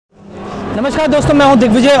नमस्कार दोस्तों, मैं हूं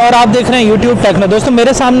दिग्विजय और आप देख रहे हैं यूट्यूब टेक्नो। दोस्तों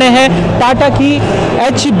मेरे सामने है टाटा की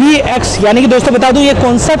HBX, यानी कि दोस्तों बता दूं ये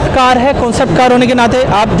कॉन्सेप्ट कार है। कॉन्सेप्ट कार होने के नाते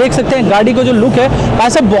आप देख सकते हैं गाड़ी को जो लुक है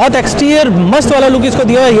ऐसा बहुत एक्सटीरियर मस्त वाला लुक इसको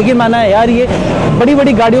दिया है। यकीन माना है यार, ये बड़ी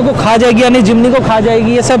बड़ी गाड़ियों को खा जाएगी, यानी जिमनी को खा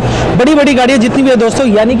जाएगी। ये सब बड़ी बड़ी गाड़ियाँ जितनी भी है दोस्तों,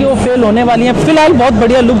 यानी कि वो फेल होने वाली हैं। फिलहाल बहुत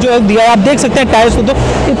बढ़िया लुक जो है दिया है। आप देख सकते हैं टायर्स को, तो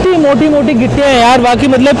इतनी मोटी मोटी गिट्टियाँ हैं यार, बाकी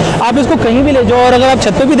मतलब आप इसको कहीं भी ले जाओ और अगर आप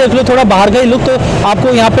छत पे भी देख लो थोड़ा बाहर का ही लुक, तो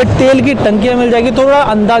आपको यहाँ पे तेल की टंकियाँ मिल जाएगी। थोड़ा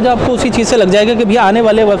अंदाजा आपको उसी चीज़ से लग जाएगा कि भैया आने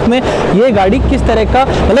वाले वक्त में ये गाड़ी किस तरह का,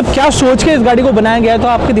 मतलब क्या सोच के इस गाड़ी को बनाया गया है, तो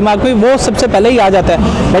आपके दिमाग में वो सबसे पहले ही आ जाता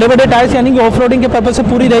है। बड़े बड़े टायर्स यानी कि ऑफ रोडिंग के पर्पज से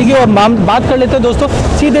पूरी रहेगी। और बात कर लेते हैं दोस्तों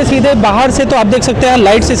सीधे सीधे बाहर से, तो आप देख सकते हैं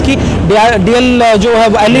लाइट्स इसकी DL जो है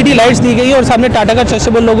LED लाइट्स दी गई है और सामने टाटा का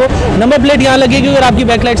ट्रस्टेबल लोगो, नंबर प्लेट यहाँ लगेगी और आपकी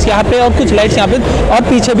बैक लाइट्स यहाँ पे और कुछ लाइट्स यहाँ पे और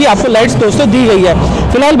पीछे भी आपको लाइट्स दोस्तों दी गई है।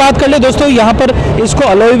 फिलहाल बात कर ले दोस्तों, यहाँ पर इसको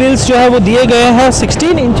अलॉय व्हील्स जो है वो दिए गए हैं,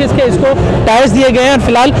 16 इंचेस के इसको टायर्स दिए गए हैं। और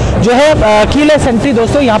फिलहाल जो है कीलेस एंट्री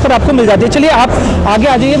दोस्तों यहाँ पर आपको मिल जाती है। चलिए आप आगे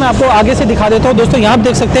आ जाइए, मैं आपको आगे से दिखा देता हूँ। दोस्तों यहाँ आप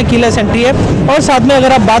देख सकते हैं कीलेस एंट्री है और साथ में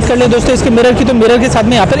अगर आप बात कर ले दोस्तों इसके मिरर की, तो मिरर के साथ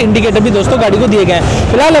में यहाँ पर इंडिकेटर भी दोस्तों गाड़ी को दिए गए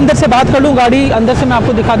हैं। फिलहाल अंदर से बात कर लूँ, गाड़ी अंदर से मैं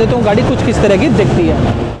आपको दिखा देता हूँ गाड़ी कुछ किस तरह की दिखती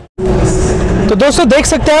है। तो दोस्तों देख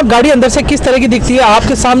सकते हैं आप गाड़ी अंदर से किस तरह की दिखती है,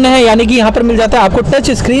 आपके सामने है। यानी कि यहाँ पर मिल जाता है आपको टच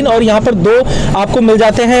स्क्रीन और यहाँ पर दो आपको मिल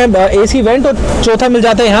जाते हैं AC वेंट और चौथा मिल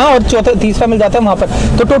जाता है यहाँ और तीसरा मिल जाता है वहाँ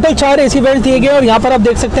पर। तो टोटल 4 AC वेंट दिए गए और यहाँ पर आप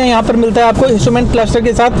देख सकते हैं यहाँ पर मिलता है आपको इंस्ट्रूमेंट क्लस्टर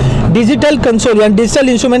के साथ डिजिटल कंसोल, यानी डिजिटल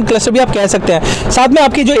इंस्ट्रूमेंट क्लस्टर भी आप कह सकते हैं। साथ में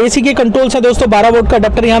आपकी जो AC के कंट्रोल्स है दोस्तों 12 वोल्ट का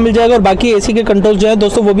अडेप्टर यहाँ मिल जाएगा और बाकी AC के कंट्रोल जो है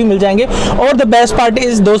दोस्तों वो भी मिल जाएंगे। और द बेस्ट पार्ट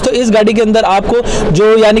इज दोस्तों इस गाड़ी के अंदर आपको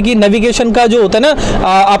जो यानी कि नेविगेशन का जो होता है ना,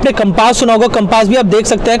 आपने कंपास सुना होगा, कंपास भी आप देख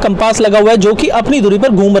सकते हैं। कंपास लगा हुआ है जो कि अपनी दूरी पर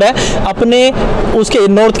घूम रहा है अपने उसके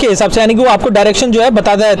नॉर्थ के हिसाब से, यानी कि वो आपको डायरेक्शन जो है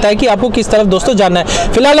बताता रहता है कि आपको किस तरफ दोस्तों जाना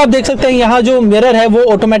है। फिलहाल आप देख सकते हैं यहाँ जो मिरर है वो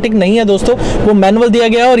ऑटोमेटिक नहीं है दोस्तों, वो मैनुअल दिया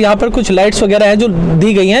गया है और यहाँ पर कुछ लाइट्स वगैरह है जो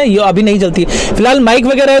दी गई हैं, ये अभी नहीं जलती। फिलहाल माइक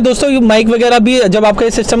वगैरह है दोस्तों, माइक वगैरह भी जब आपका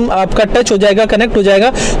ये सिस्टम आपका टच हो जाएगा, कनेक्ट हो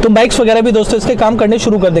जाएगा, तो माइक्स वगैरह भी दोस्तों इसके काम करने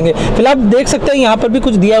शुरू कर देंगे। फिलहाल देख सकते हैं यहाँ पर भी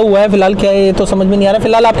कुछ दिया हुआ है, फिलहाल क्या है ये तो समझ में नहीं आ रहा।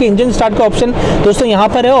 फिलहाल आपके इंजन स्टार्ट का ऑप्शन दोस्तों यहाँ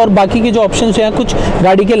पर है और बाकी के जो ऑप्शन हैं कुछ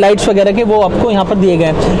गाड़ी के लाइट्स वगैरह के वो आपको यहाँ पर दिए गए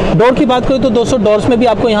हैं। डोर की बात करें तो दोस्तों डोर्स में भी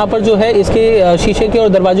आपको यहाँ पर जो है इसके शीशे के और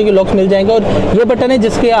दरवाजे के लॉक्स मिल जाएंगे और ये बटन है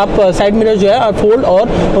जिसके आप साइड मिरर जो है फोल्ड और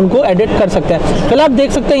उनको एडिट कर सकते हैं। फिलहाल आप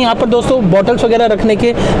देख सकते हैं यहाँ पर दोस्तों बॉटल्स वगैरह रखने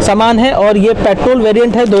के सामान है और ये पेट्रोल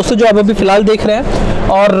वेरिएंट है दोस्तों जो आप अभी फिलहाल देख रहे हैं।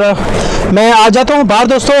 और मैं आ जाता हूँ बाहर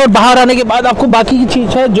दोस्तों और बाहर आने के बाद आपको बाकी की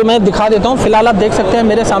चीज़ है जो मैं दिखा देता हूँ। फिलहाल आप देख सकते हैं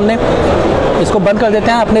मेरे सामने, इसको बंद कर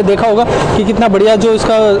देते हैं। आपने देखा होगा कि कितना बढ़िया जो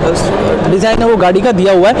इसका डिज़ाइन है वो गाड़ी का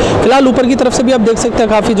दिया हुआ है। फिलहाल ऊपर की तरफ से भी आप देख सकते हैं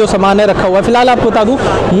काफ़ी जो सामान है रखा हुआ है। फिलहाल आपको बता दूं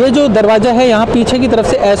ये जो दरवाज़ा है यहाँ पीछे की तरफ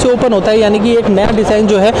से ऐसे ओपन होता है, यानी कि एक नया डिज़ाइन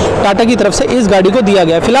जो है टाटा की तरफ से इस गाड़ी को दिया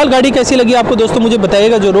गया है। फिलहाल गाड़ी कैसी लगी आपको दोस्तों मुझे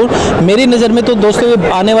बताइएगा जरूर। मेरी नज़र में तो दोस्तों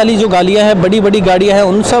ये आने वाली जो गाड़ियाँ हैं, बड़ी बड़ी गाड़ियाँ हैं,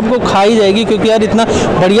 उन सब को खाई जाएगी, क्योंकि यार इतना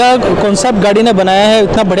बढ़िया कॉन्सेप्ट गाड़ी ने बनाया है,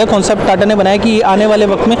 इतना बढ़िया कॉन्सेप्ट टाटा ने बनाया कि आने वाले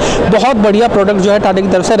वक्त में बहुत बढ़िया प्रोडक्ट जो है टाटा की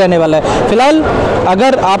तरफ से रहने वाला है। फिलहाल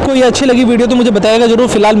अगर आपको ये अच्छी लगी वीडियो तो मुझे बताइएगा जरूर।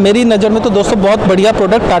 फिलहाल मेरी नज़र में तो दोस्तों बहुत बढ़िया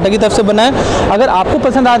प्रोडक्ट टाटा की तरफ से बना है। अगर आपको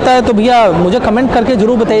पसंद आता है तो भैया मुझे कमेंट करके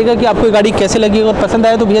जरूर बताइएगा कि आपको ये गाड़ी कैसे लगी। अगर पसंद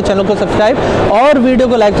आए तो भैया चैनल को सब्सक्राइब और वीडियो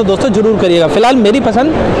को लाइक तो दोस्तों जरूर करिएगा। फिलहाल मेरी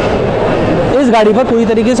पसंद इस गाड़ी पर पूरी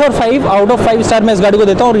तरीके से और 5 आउट ऑफ 5 स्टार मैं इस गाड़ी को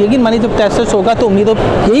देता हूँ। और यकीन मानिए जब टेस्ट होगा तो उम्मीद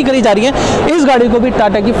यही करी जा रही है इस गाड़ी को भी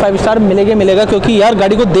टाटा की 5 स्टार मिलेगा, क्योंकि यार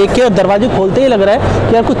गाड़ी को देख के और दरवाजे खोलते ही लग रहा है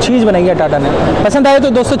कि यार कुछ चीज़ बनाई है टाटा ने। पसंद आए तो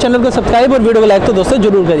दोस्तों चैनल को सब्सक्राइब और वीडियो को लाइक तो दोस्तों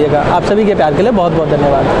जरूर करिएगा। आप सभी के प्यार के लिए बहुत बहुत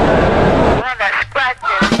धन्यवाद।